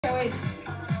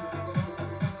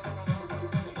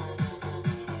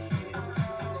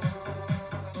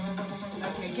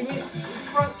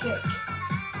front kick.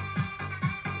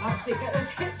 That's it, get those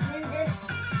hips moving.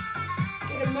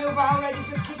 Get a mobile ready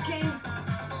for kicking.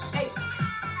 8,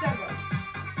 7,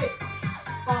 6,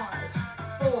 5,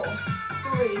 4,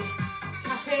 3.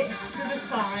 Tap it to the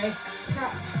side.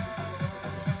 Tap.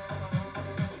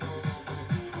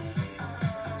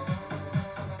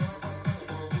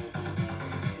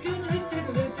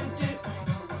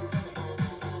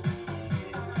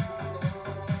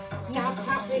 Now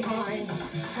tap behind,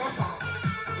 tap back,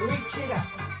 reach it up.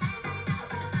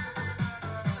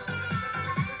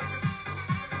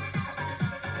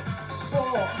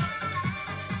 4,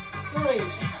 3,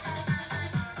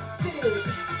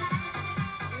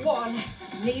 2, 1.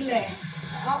 Knee lift,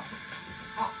 up,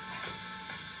 up.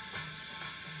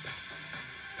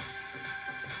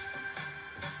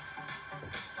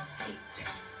 8,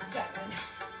 7,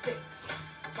 6,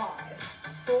 5,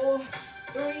 4,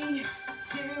 3,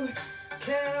 2,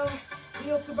 curl,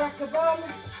 heel to back of bum.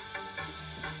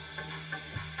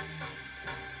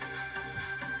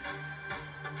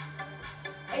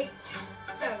 8,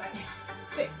 7,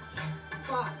 6,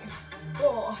 5,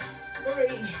 4,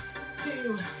 3,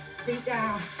 2, feet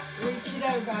down, reach it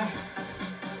over.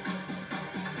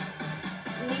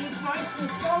 Knees nice and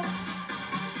soft.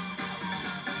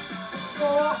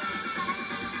 4,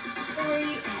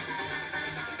 3,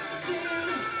 2,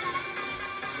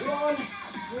 1,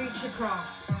 reach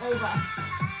across, over.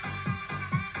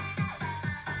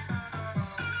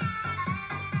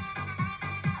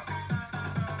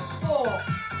 4,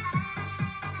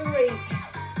 3,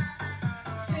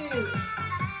 2,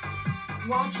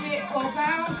 watch it or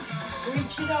bounce,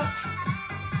 reach it up,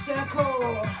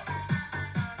 circle,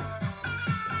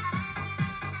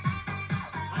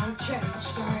 and change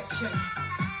direction.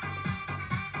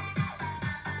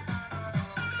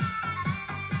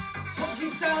 Hug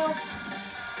yourself,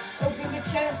 open the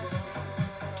chest.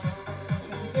 So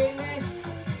we're doing this.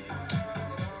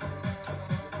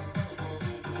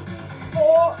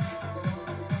 4,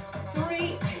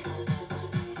 3,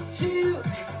 2,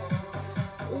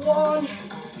 1.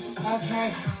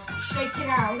 Okay, shake it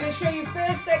out. I'm going to show you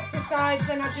first exercise,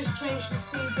 then I just change the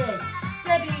CD.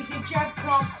 Dead easy, jab,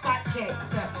 cross, back kick.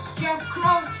 So, jab,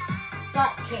 cross,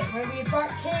 back kick. Remember your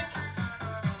back kick,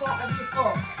 flat of your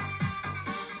foot.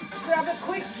 Grab a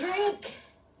quick drink,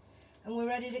 and we're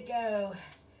ready to go.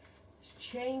 Just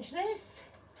change this.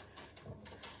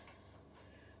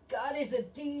 God is a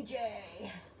DJ.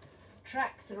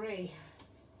 Track 3.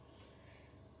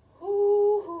 Ooh,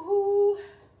 ooh, ooh.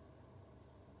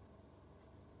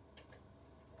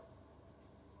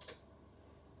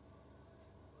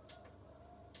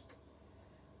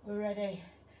 We're ready.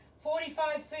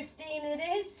 45:15 it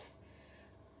is.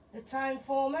 The time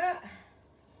format.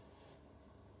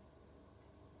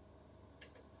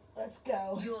 Let's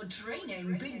go. Your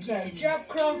training begins. So jab,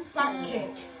 cross, back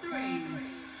kick. 3,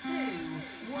 2,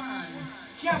 1.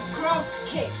 Jab, cross,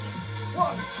 kick.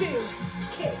 1, 2,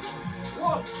 kick.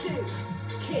 1, 2,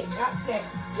 kick. That's it.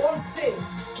 1, 2,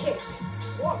 kick.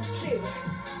 1, 2,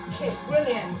 kick.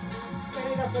 Brilliant.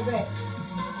 Turn it up a bit.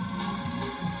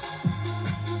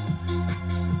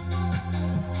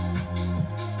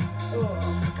 Oh,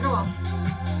 come on.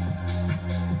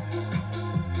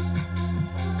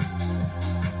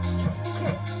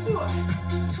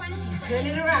 20 seconds. Turn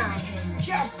it around.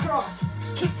 Jab, cross,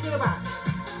 kick to the back.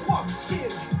 1, 2,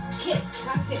 kick.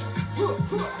 That's it. 1,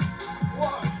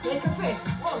 make a fist.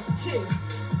 1, 2,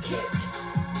 kick.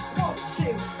 1,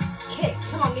 2, kick.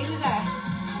 Come on, nearly there.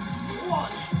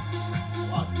 1,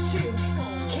 2,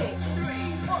 kick.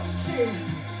 1, 2,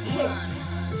 kick.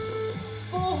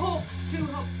 4 hooks, 2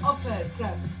 uppers. So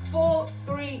 4,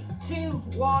 3, 2,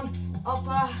 1,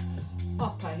 upper,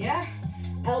 upper. Yeah.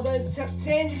 Elbows tucked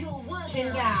in, Your chin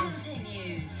workout down.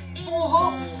 continues. 4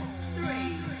 hooks,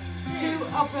 3, 2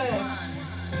 uppers.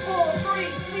 4, 3,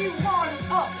 2, 1,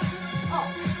 up, up.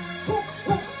 Hook,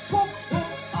 hook, hook,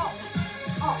 hook, up,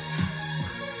 up.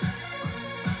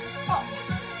 Up,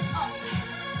 up.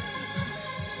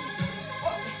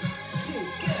 1, 2,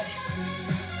 good.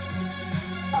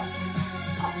 Up,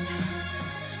 up.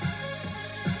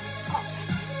 Up,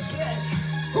 good.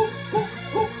 Hook, hook,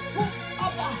 hook, hook,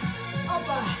 upper,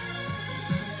 upper.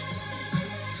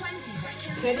 20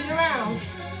 seconds. Turn it around.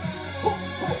 Hook,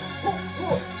 hook, hook,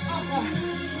 hook. Upper,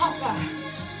 upper.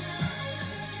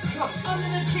 Come on, under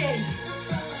the chin.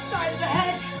 Side of the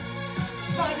head.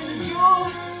 Side of the jaw.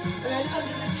 And then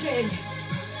under the chin.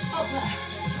 Upper,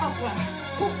 upper.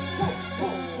 Hook, hook,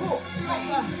 hook, hook.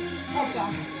 Upper, upper.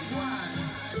 1.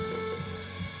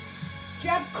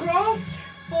 Jab cross.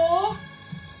 4,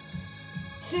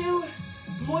 2,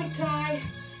 Muay Thai.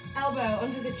 Elbow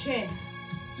under the chin.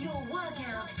 Your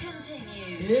workout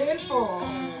continues. In 4.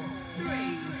 3,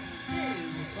 2,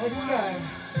 Let's go.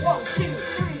 1, 2,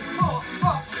 3, 4.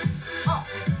 Up, up.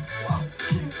 1,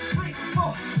 2, 3, 4.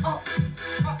 Up,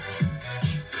 up.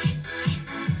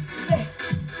 Lift,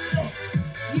 lift.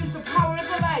 Use the power of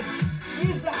the legs.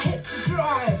 Use the hip to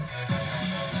drive.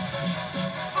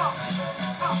 Up,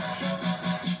 up.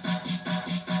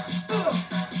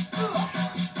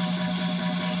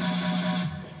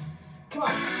 Come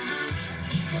on.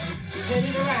 Turn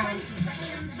it around.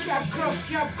 Jab cross,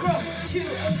 2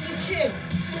 under the chin. 1,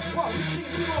 2,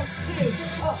 1, 2,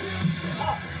 up,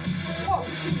 up. 1,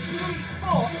 2, 3,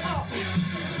 4, up,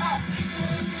 up.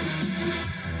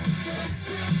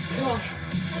 Come on,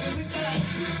 here we go.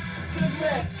 Good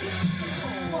work.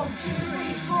 1, 2,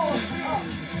 3, 4, up,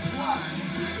 up.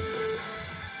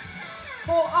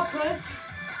 4 uppers,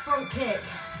 front kick.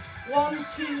 1,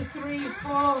 2, 3,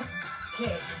 4,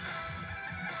 kick.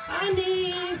 I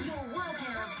need. Your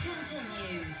workout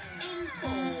continues. In 4,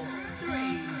 3,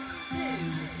 2,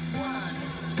 1.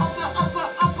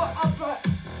 Upper,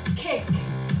 kick.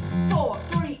 4,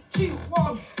 3, 2,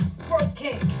 1, front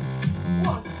kick.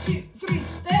 1, 2, 3,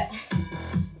 step,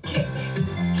 kick.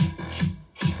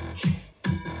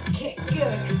 Kick,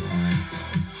 good.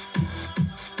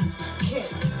 Kick.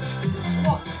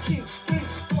 1, 2, 3,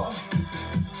 4,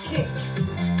 kick.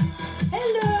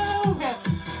 Hello.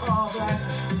 Oh, bless.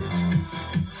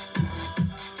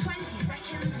 20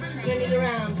 seconds remaining. Turn it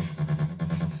around.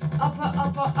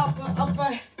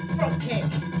 Upper, front kick.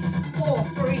 4,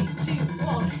 3, 2,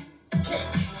 1, kick.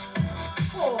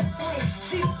 4,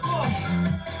 3, 2, 1,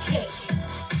 kick.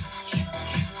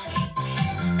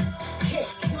 Kick,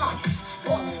 come on.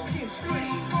 1, 2, 3,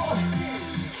 4,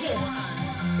 kick.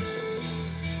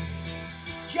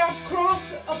 Jab cross,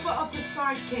 upper,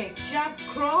 side kick. Jab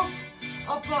cross,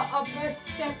 upper,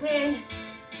 step in,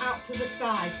 out to the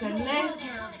side. So left,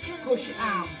 push it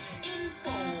out. In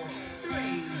 4, 3,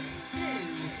 2,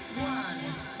 1.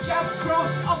 Jab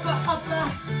cross,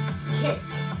 upper, kick.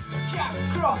 Jab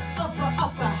cross,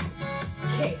 upper,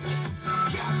 kick.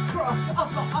 Jab cross,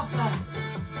 upper,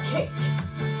 kick.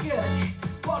 Good.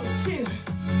 1, 2.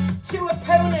 2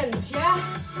 opponents, yeah?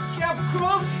 Jab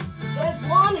cross, there's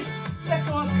one.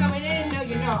 Second one's coming in, no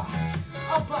you're not.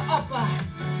 Upper,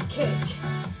 kick.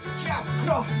 Jab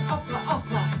cross,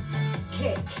 upper,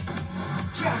 kick.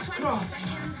 Jab cross,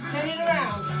 turn it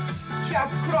around. Jab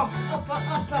cross,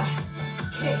 upper,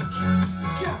 kick.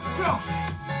 Jab cross,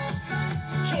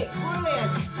 kick,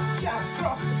 brilliant. Jab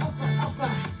cross,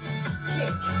 upper,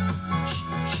 kick.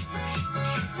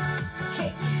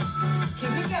 Kick,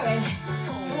 keep it going.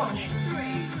 1, 3,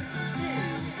 2,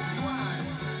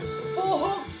 1. 4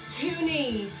 hooks, 2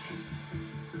 knees.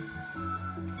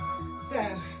 So,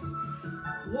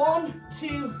 1,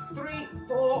 2, 3,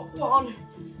 4, 1,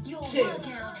 Your 2.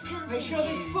 workout continues. Make sure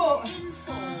this foot In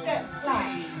 4, steps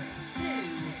back. 3, 2,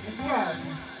 Let's go.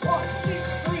 1, 2,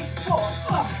 3, 4.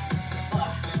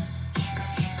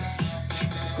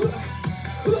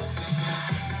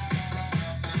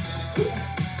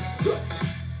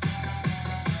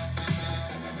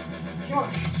 Come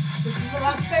on. This is the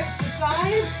last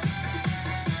exercise.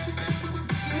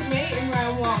 Excuse me, in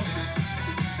round 1.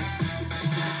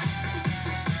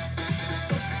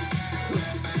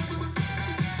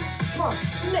 Come on,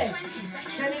 lift.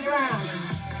 Turn it around.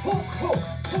 Hook.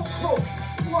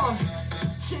 1,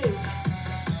 2.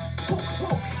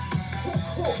 Hook.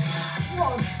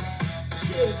 1,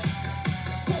 2.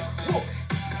 Hook.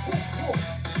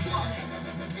 1,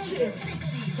 2.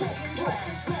 60 seconds left.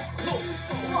 Hook.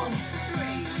 1,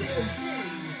 3, 2,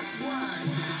 1.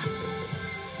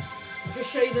 I'll just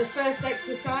show you the first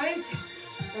exercise,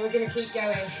 and we're going to keep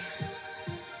going.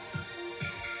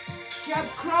 Jab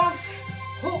cross,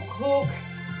 hook,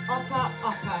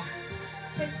 upper.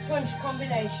 6 punch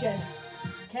combination.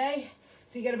 Okay?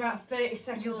 So you get about 30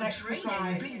 seconds Your training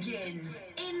exercise. begins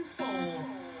in 4,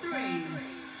 3,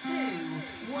 2,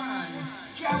 1.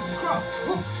 Jab cross,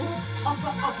 hook,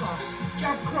 upper.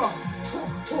 Jab cross,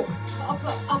 hook,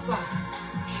 upper.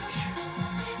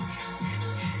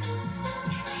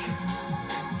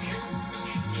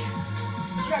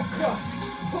 Jab cross,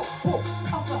 hook,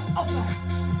 upper.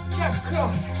 Jab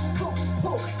cross,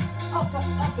 hook,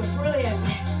 upper. Brilliant.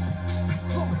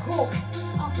 Hook,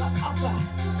 upper.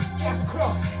 Jab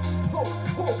cross, hook,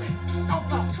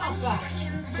 upper.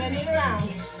 Turn it around.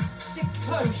 6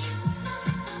 punch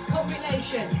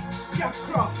combination. Jab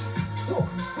cross, hook,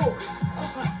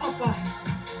 upper.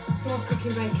 Someone's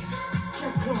cooking bacon.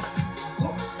 Jab cross,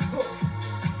 hook.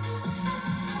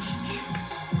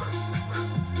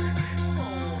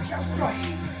 Jab cross,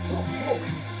 hook,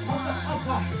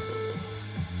 upper.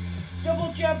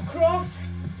 Double jab, cross,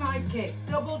 side kick.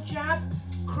 Double jab,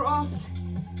 cross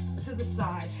to the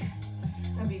side.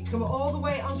 And you come all the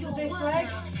way onto this leg.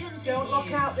 Don't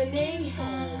lock out the knee. 4,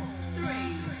 3, 2,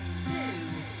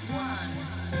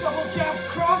 1. Double jab,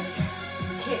 cross,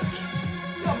 kick.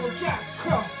 Double jab,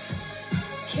 cross,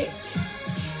 kick.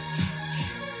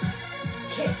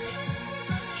 Kick.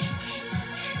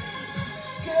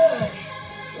 Good.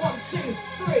 1, 2,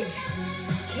 3.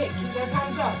 Kick. Keep those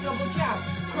hands up. Double jab,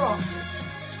 cross,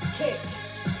 kick.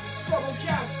 Double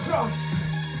jab, cross,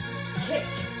 kick.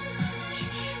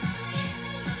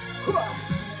 Come on.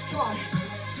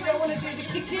 If you don't want to do the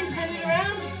kicking, turn it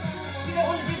around. If you don't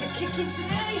want to do the kicking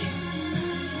today,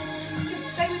 just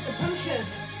stay with the punches.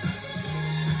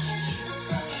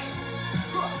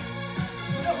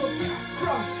 Double jab,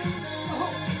 cross,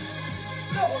 hook.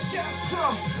 Double jab,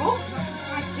 cross, hook. That's a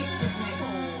side kick technique.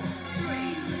 4,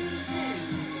 3,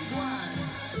 2, 1.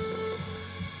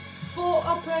 4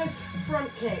 uppers, front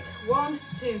kick. 1,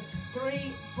 2,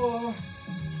 3, 4,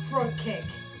 front kick.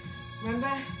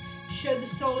 Remember, show the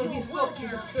sole of your foot to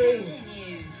the screen.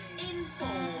 Continues in 4,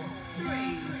 3,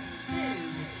 2,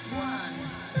 1.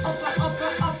 Upper,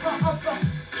 upper, upper, upper,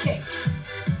 kick.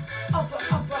 Upper,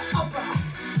 upper, upper,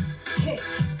 kick.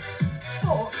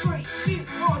 4, 3, 2,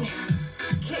 1,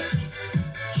 kick.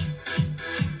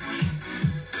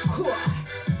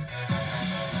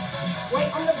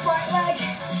 Weight on the right leg.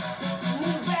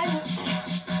 Knee bend.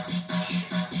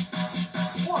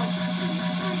 1, 2,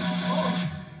 3, 4,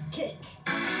 kick.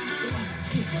 1,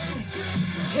 2, 3.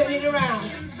 Turn it around.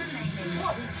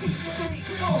 1, 2, 3,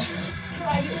 4.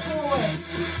 Drive it forward.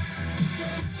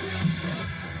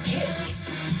 Kick.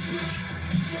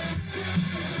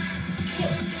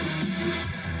 Kick.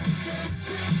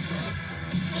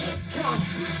 Kick. Come on.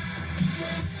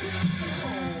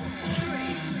 4,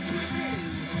 3, 2,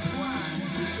 1.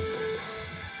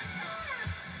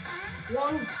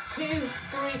 1, 2,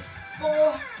 3,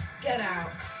 4. Get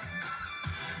out.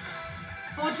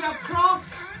 4 jab cross.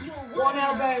 Your One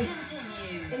workout elbow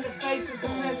continues in the face of the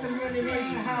person running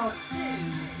in to help. 2,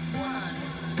 1.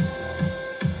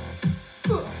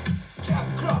 Jab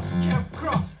cross, jab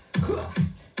cross.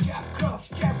 Jab cross,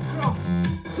 jab cross.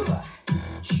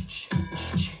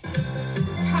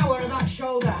 Power of that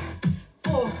shoulder.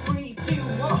 4, 3, 2,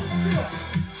 1.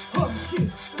 1,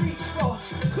 2, 3, 4.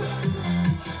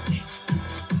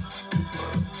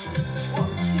 1,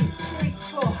 2, 3,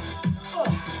 4.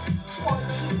 1,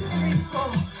 2, 3,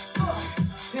 4.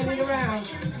 Turn it around.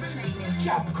 Seconds remaining.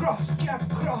 Jab cross, jab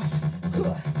cross.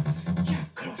 Jab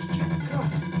cross, jab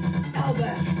cross.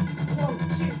 Elbow. 1,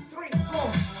 2, 3,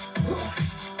 4.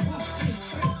 1, 2,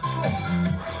 3, 4.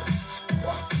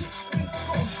 1, 2, 3,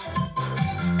 4.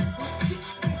 1, 2,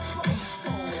 3,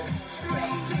 4. 1,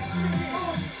 2, 3,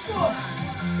 4.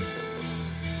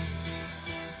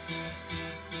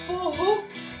 4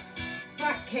 hooks.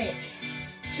 Back kick.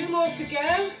 2 more to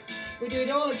go. We do it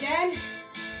all again.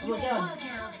 Your We're done.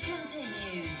 workout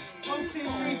continues 1, 2,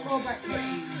 3, 4. Back 3, kick.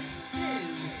 2,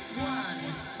 1.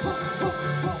 Hook, hook,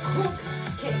 hook, hook,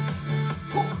 kick.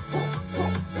 Hook, hook,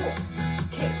 hook, hook,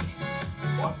 kick.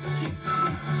 1, 2,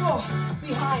 3, 4,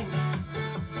 behind.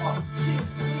 1, 2,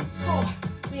 3, 4,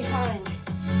 behind.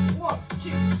 1, 2,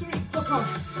 3, look on.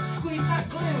 Squeeze that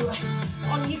glue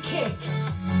on your kick.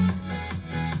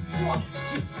 1,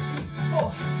 2, 3,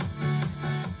 4.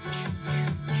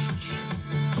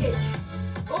 Kick.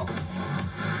 Oops.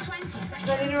 20 seconds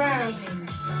Turn it around. remaining.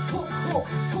 Hook, hook,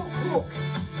 hook, hook.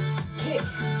 Kick.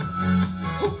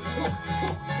 Hook, hook,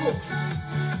 hook, hook.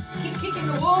 Keep kicking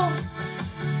the wall.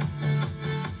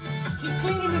 Keep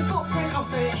cleaning your footprint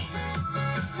off it.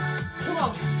 Come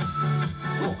on.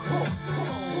 Hook, hook, hook,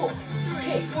 hook.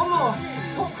 Kick. One more.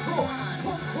 Hook, hook,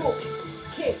 hook, hook.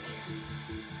 Kick.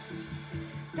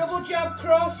 Double jab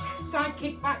cross, side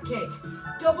kick, back kick.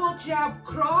 Double jab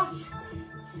cross,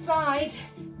 side,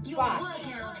 Your back.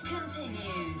 workout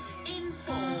continues in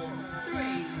 4,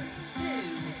 3, 2,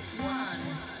 1.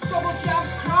 Double jab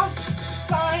cross,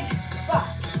 side,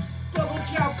 back. Double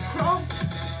jab cross,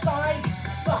 side,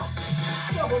 back.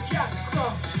 Double jab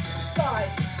cross,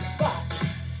 side, back.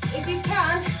 If you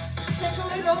can, take a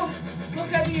little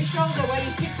look over your shoulder where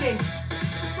you're kicking.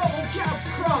 Double jab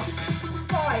cross,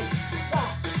 side,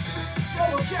 back.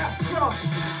 Double jab cross,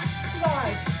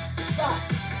 side, back.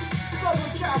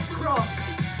 Double jab cross,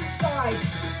 side,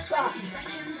 back. 20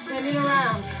 seconds Turn it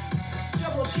around.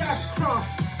 Double jab cross,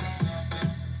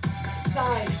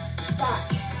 side,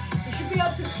 back. You should be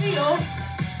able to feel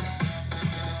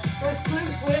those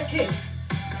glutes working.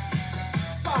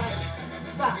 Side,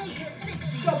 back. Take a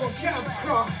 60 Double jab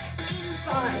cross,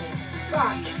 side,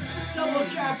 back. Double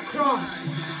jab cross,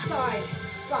 side,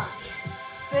 back.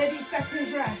 30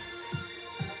 seconds rest.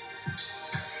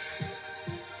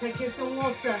 Take in some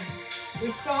water.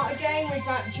 We start again with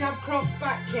that jab cross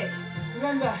back kick.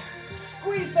 Remember,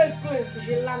 squeeze those glutes as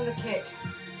you land the kick.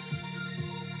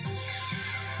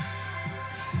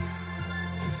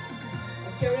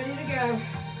 Let's get ready to go.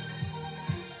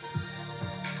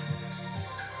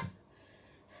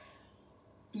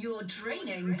 Your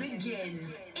training begins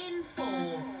in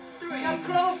 4, 3, Jab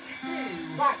cross,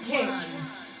 2, back kick. 1.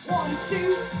 1,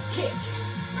 2, kick.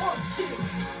 1, 2,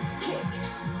 kick.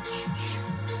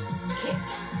 Kick.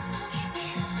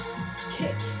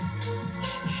 Kick.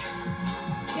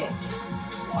 Kick.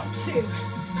 1, 2,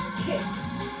 kick.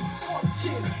 1, 2,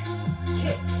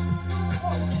 kick.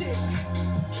 1, 2,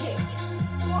 kick.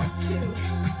 1, 2,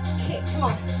 kick. Come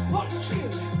on. 1, 2,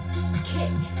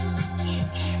 kick.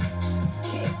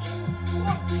 Kick.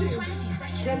 1, 2.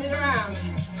 Turn it around.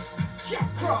 Jab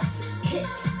cross. Kick.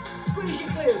 Squeeze your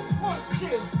glutes. 1, 2,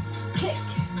 kick.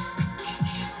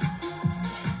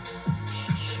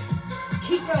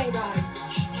 Keep going, guys.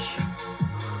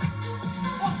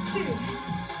 1, 2.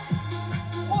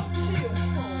 1, 2.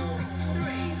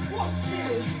 1,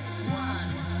 2.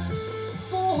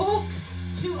 4 hooks,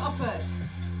 2 uppers.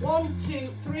 1, 2,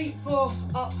 3, 4.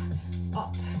 Up,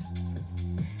 up.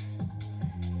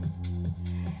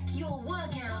 Your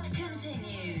workout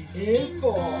continues In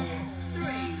 4. 3, 2.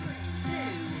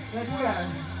 Let's go.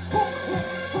 Hook, hook,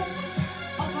 hook.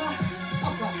 Upper,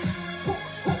 upper. Hook,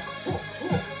 hook, hook,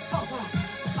 hook. Upper,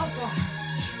 upper.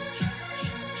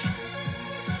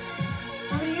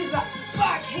 We're going to use that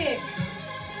back hip.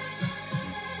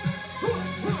 Hook,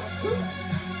 hook, hook.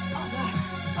 Upper,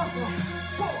 upper.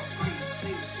 4,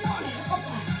 3, 2, 1.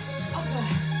 Upper, upper.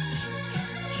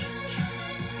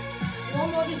 One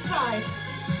more this side.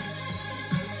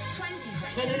 20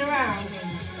 seconds. Turn it around.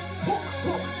 Hook,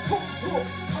 hook, hook, hook.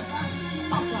 Upper,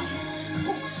 upper.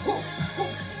 Hook, hook,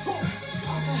 hook, hook.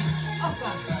 Upper,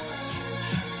 upper.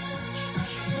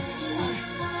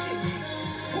 1, 2.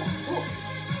 Hook, hook,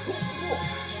 hook, hook.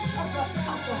 Upper,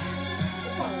 upper.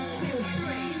 1, 2.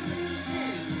 3,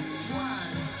 2, 1.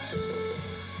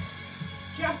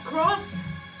 Jab cross.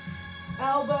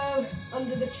 Elbow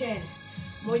under the chin.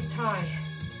 Muay Thai.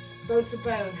 Bone to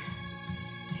bone.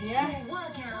 Yeah? Your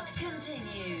workout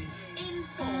continues in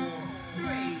 4, 3,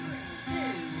 2.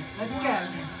 Let's go.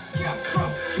 Jab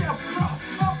cross, jab cross.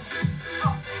 Up, up.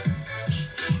 Up,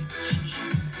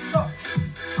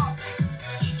 up.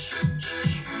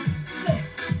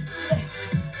 Lift, lift.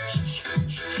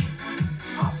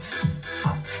 Up,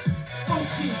 up. 1, 2,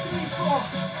 3, 4.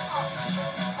 Up,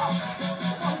 up.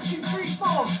 1, 2, 3, 4.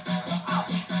 Up,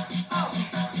 up.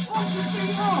 1, 2,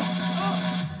 3, 4. Up,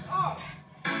 up.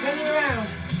 Turn it around.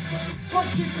 1,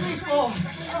 2, 3, 4.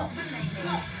 Up,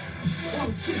 up.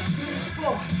 1, 2, 3,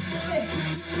 4. Lift,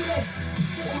 lift.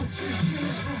 1, 2, 3,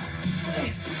 4.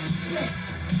 Lift, lift.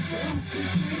 1, 2,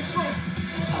 3, 4.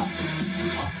 Up,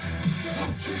 up.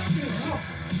 1, 2, 3, 4.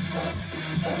 Up.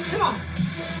 Come on.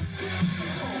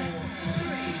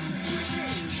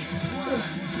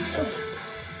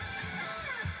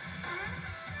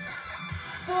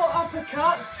 4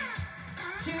 uppercuts.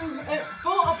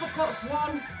 4 uppercuts.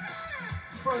 1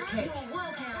 for a kick. Your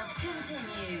workout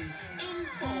continues in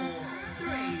 4, 3,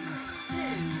 2,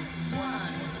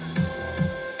 1.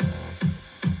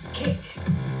 Kick.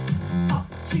 Up,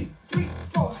 2, 3,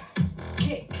 4.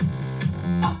 Kick.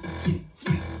 Up, 2,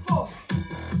 3, 4.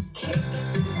 Kick.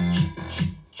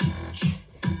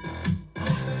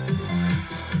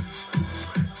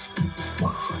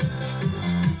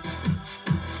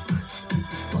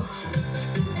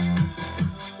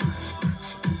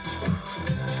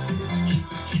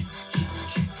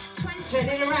 Turn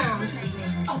it around.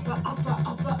 Upper, upper,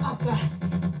 upper, upper.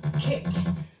 Kick.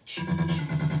 Kick.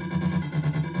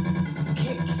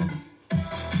 Kick.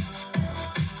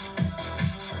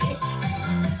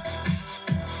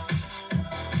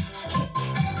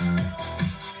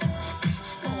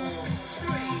 4,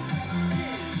 3,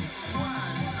 2, 1.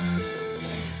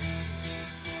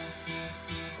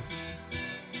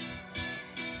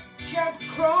 Jab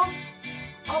cross.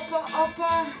 Upper,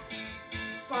 upper.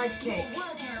 Side kick. Your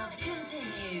workout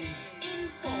continues in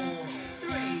 4,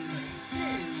 3, 2,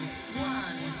 1.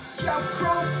 Jab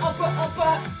cross, upper,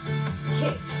 upper,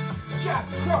 kick. Jab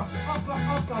cross, upper,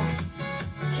 upper,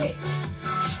 kick.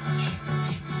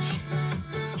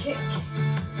 Kick.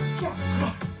 Jab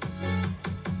cross.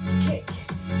 Kick.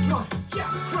 Come on.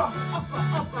 Jab cross, upper,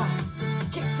 upper.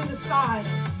 Kick to the side.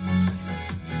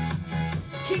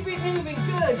 Keep it moving.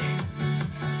 Good.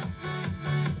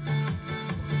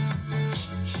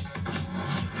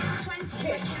 20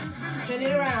 Kick. seconds remaining. Turn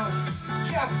it around.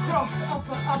 jab, cross,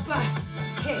 upper, upper,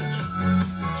 kick,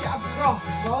 jab, cross,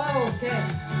 royal tiff,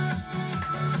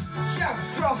 jab,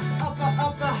 cross, upper,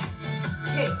 upper,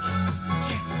 kick,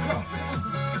 jab, cross,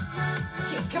 upper,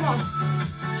 kick, come on,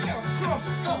 jab, cross,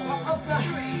 upper, upper,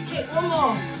 kick, one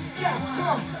more, jab,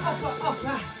 cross, upper,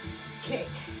 upper, kick.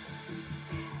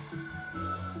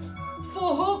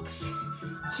 4 hooks,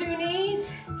 2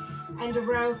 knees, end of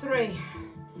round 3.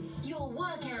 Your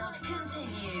workout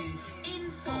continues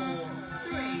in 4,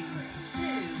 3, 2,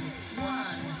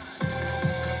 1.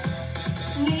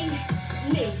 Knee,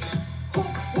 knee,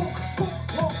 hook, hook, hook,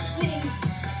 hook, knee,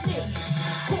 knee,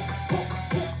 hook, hook,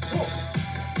 hook, hook.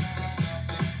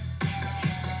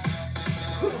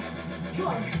 Come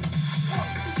on. 1,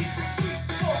 2, 3,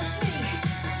 4, knee,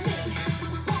 knee,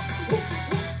 hook, hook,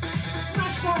 hook.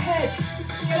 Smash that head.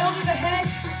 Get over the head,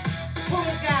 pull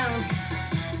it down.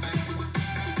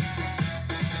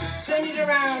 Turn it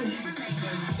around.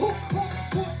 Hook, hook,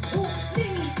 hook, hook,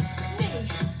 knee, knee.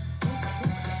 Hook,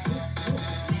 hook, hook, hook,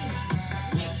 knee,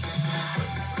 knee.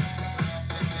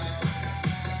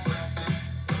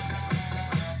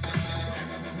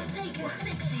 Take a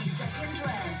 60-second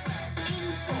rest in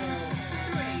 4,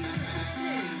 3,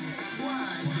 2,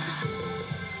 1.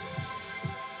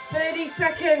 30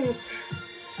 seconds.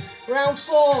 Round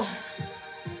 4.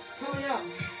 Coming up.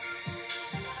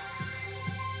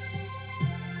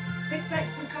 6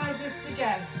 exercises to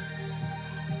go.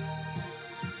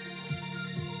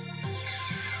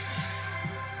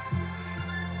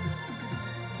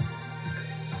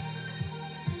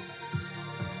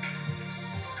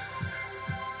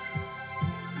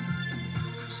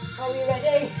 Are we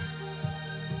ready?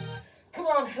 Come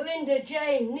on, Linda,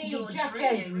 Jane, knee, Your jacket.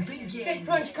 training begins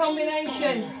 6-punch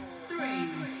combination. in 4, 3,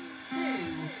 2,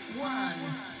 1.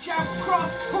 Jab,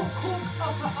 cross, hook, hook,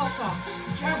 upper, upper.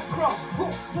 Jab, cross,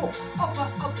 hook, hook, upper,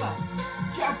 upper.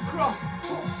 Jab, cross,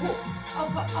 hook, hook,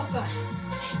 upper, upper.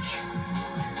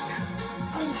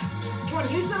 Come on,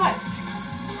 use the legs.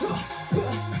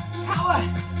 Power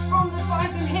from the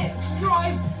thighs and hips.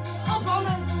 Drive up on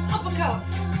those uppercuts.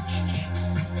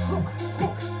 Hook,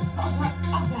 hook, upper,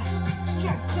 upper.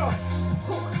 Jab, cross,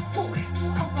 hook, hook,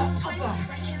 upper, upper.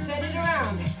 Turn it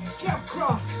around. Jab,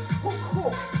 cross, hook,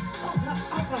 hook. Upper,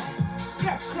 upper,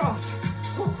 jab, cross,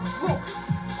 hook, hook,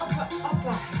 upper,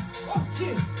 upper. 1,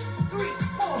 2, 3,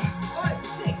 4, 5,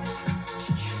 6.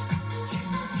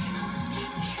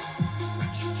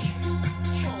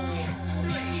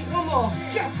 One more,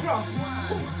 jab, cross,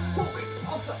 hook, hook,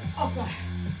 upper, upper.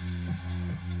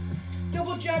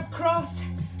 Double jab, cross,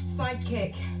 side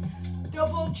kick.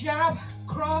 Double jab,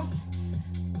 cross,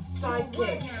 side Your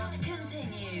kick. workout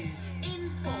continues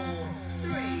in 4,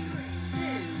 3, 2,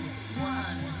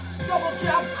 1. Double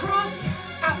jab, cross,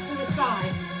 out to the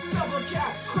side. Double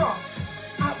jab, cross,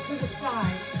 out to the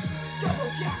side.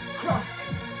 Double jab, cross.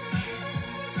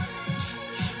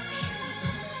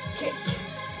 Kick.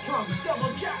 Come on,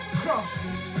 double jab, cross.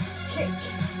 Kick.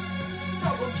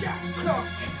 Double jab,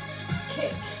 cross.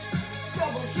 Kick.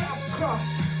 Double jab, cross.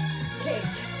 Kick.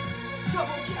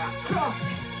 Double jab, cross.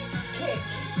 Kick.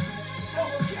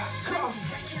 Double jab, cross.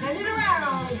 Turn it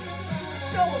around.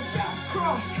 Double jab,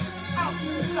 cross. Out to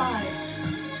the side.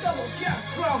 Double jab,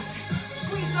 cross.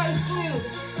 Squeeze those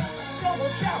glutes. Double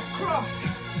jab, cross.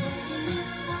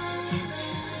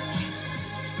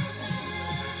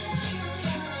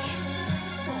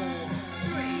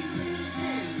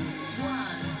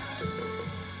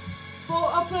 4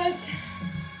 uppers,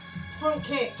 front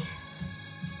kick.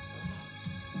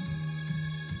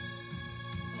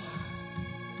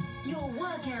 Your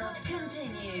workout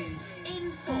continues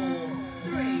in 4,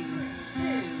 3,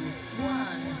 2,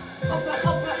 1. Upper,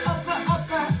 upper, upper,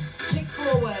 upper. Kick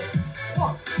forward.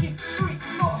 1, 2, 3,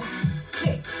 4.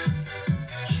 Kick.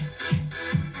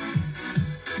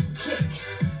 Kick.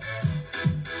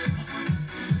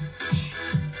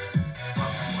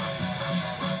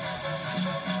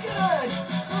 Good.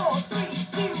 4, 3,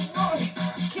 2, 1.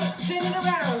 Kick. Turn it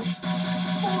around.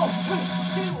 4, 3,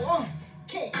 2, 1.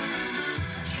 Kick.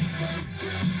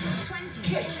 20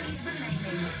 Kick. seconds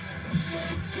remaining.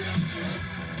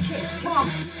 Kick. Come on.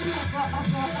 Upper,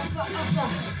 upper, upper, upper.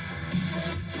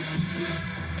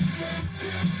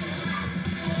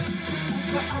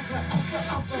 Upper, upper, upper,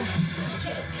 upper.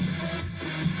 Kick.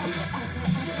 Upper, upper,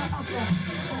 upper, upper.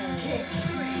 Kick.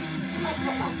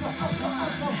 Upper, upper, upper,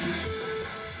 upper.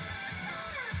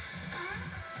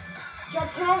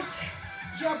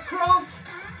 Jab cross,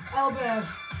 elbow.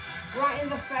 Right in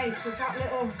the face with that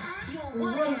little Your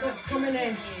run workout that's coming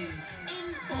in. continues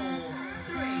in 4,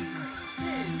 3, 2,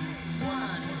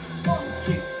 1. 1,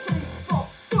 2, 3, 4.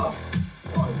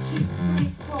 1, 2, 3,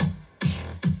 4.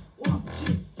 1,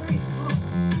 2, 3, 4.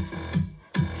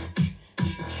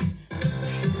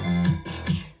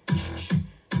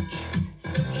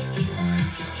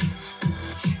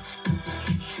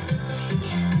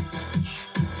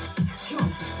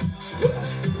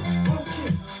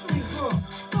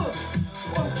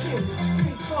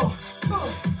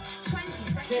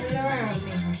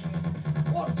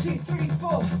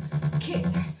 kick.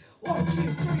 1, 2, 3,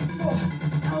 4,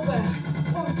 elbow.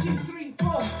 1, 2, 3,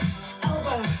 4,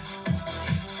 elbow.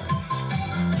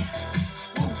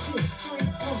 1, 2, 3,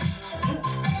 4,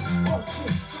 1, 2,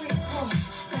 3, 4,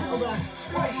 elbow.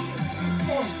 1, 2, 3,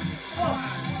 4, up.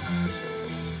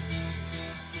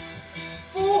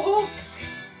 4 hooks,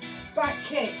 back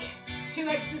kick. 2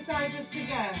 exercises to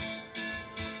go.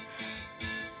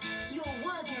 Your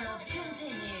workout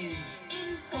continues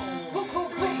in 4, Hook,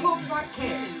 hook, 3, hook, hook, back 2,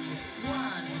 kick. 1.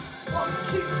 1,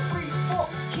 2, 3, 4,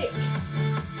 kick.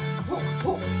 Hook,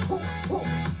 hook, hook, hook,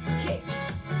 kick.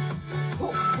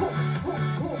 Hook, hook, hook,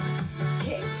 hook,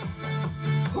 kick.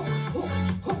 Hook, hook,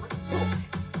 hook, hook,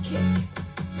 kick.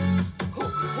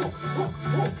 Hook, hook, hook,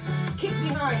 hook. Kick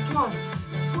behind, come on.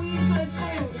 Squeeze those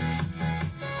glutes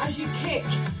as you kick.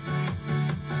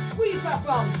 Squeeze that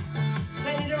bum.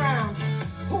 Turn it around.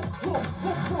 Hook, hook,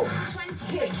 hook, hook. 20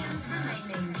 Kick. seconds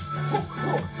remaining. Hook,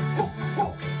 hook, hook,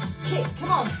 hook. Kick,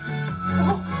 come on.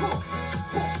 Hook, hook,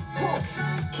 hook, hook.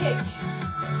 Kick.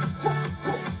 Hook,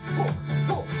 hook, hook,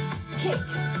 hook. Kick.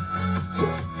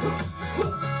 Hook, hook,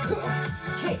 hook, hook.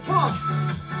 Kick, come on.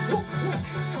 Hook, hook,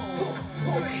 hook,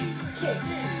 hook. 3, 2, Kick.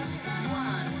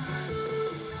 1.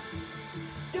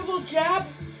 Double jab,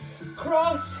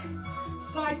 cross,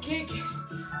 side kick,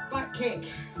 back kick.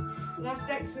 Last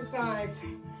exercise.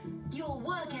 Your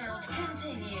workout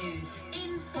continues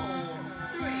in 4,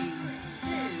 3, 2,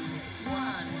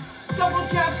 1. Double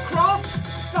jab, cross,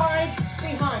 side,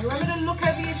 behind. Remember to look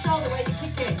over your shoulder where you're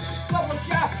kicking. Double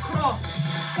jab, cross,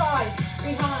 side,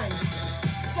 behind.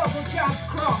 Double jab,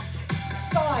 cross,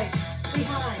 side,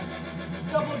 behind.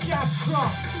 Double jab,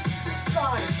 cross,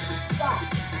 side, back.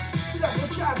 Double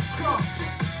jab, cross,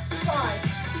 side,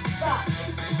 back.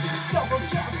 Double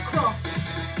jab, cross,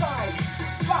 side,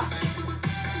 back.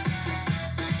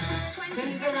 20 Turn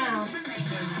it seconds around.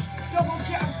 remaining. Double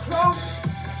jab, cross,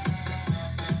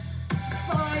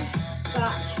 side,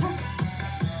 back.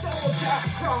 Double jab,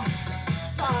 cross,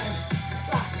 side,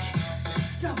 back.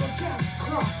 Double jab,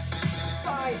 cross,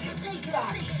 side, Take a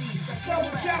back. 60-second Double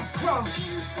rest. jab, cross,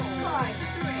 In 4, side,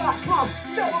 3, back. Come on.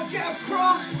 2, Double jab,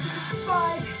 cross,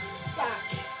 side, back.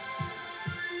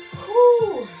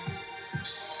 Whew.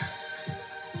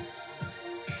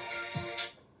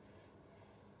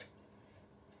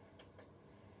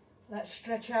 Let's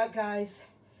stretch out, guys.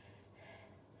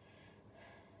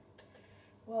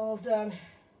 Well done.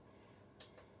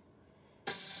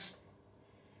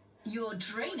 Your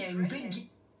training begins.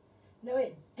 No,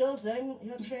 it doesn't.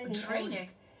 You're training. Training.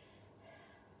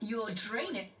 Your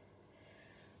training.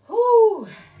 Whoo!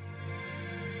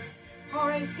 Heart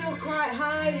rate's still quite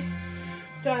high,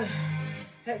 so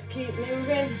let's keep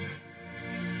moving.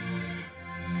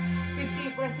 Big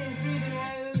deep breath in through the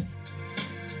nose.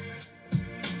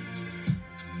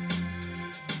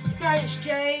 Thanks,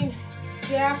 Jane.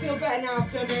 Yeah, I feel better now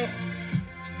I've done it.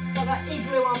 Got that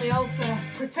igloo on me also.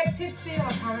 Protective seal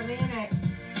apparently, innit?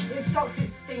 It stops it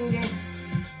stinging.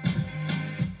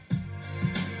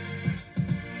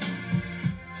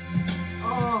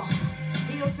 Oh,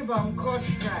 heel to bum, quad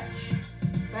stretch.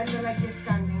 Bend the leg you're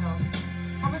standing on.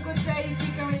 Have a good day if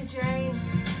you're going, Jane.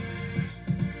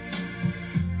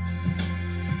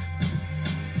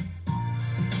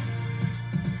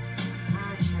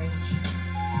 And change.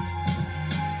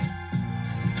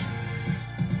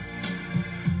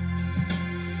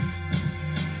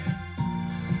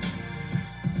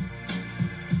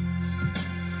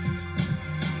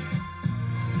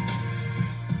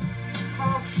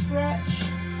 Calf stretch.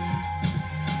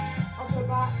 Upper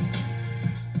back.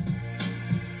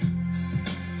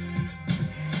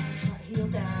 Push that heel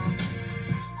down.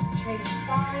 Change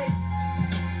sides.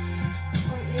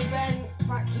 Front knee bent,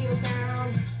 back heel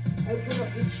down. Open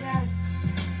up your chest.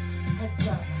 Heads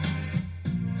up.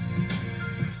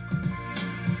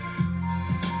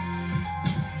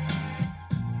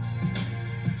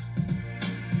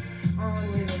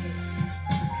 And release.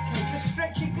 Okay, just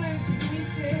stretch your glutes if you need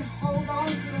to. Hold on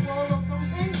to the wall or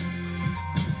something.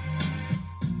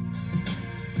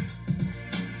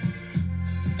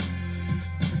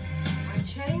 And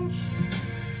change.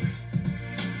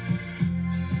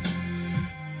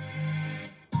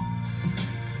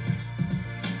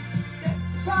 Step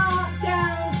back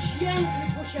down,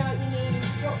 gently push out your knees,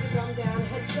 drop your bum down,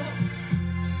 heads up.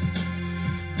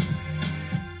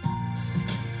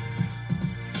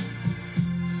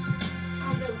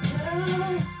 And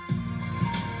over.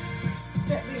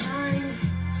 Step behind,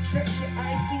 stretch your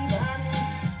IT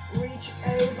band, reach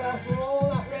over for all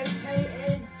that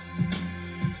rotating.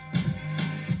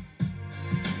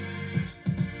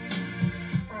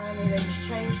 And release,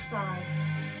 change sides.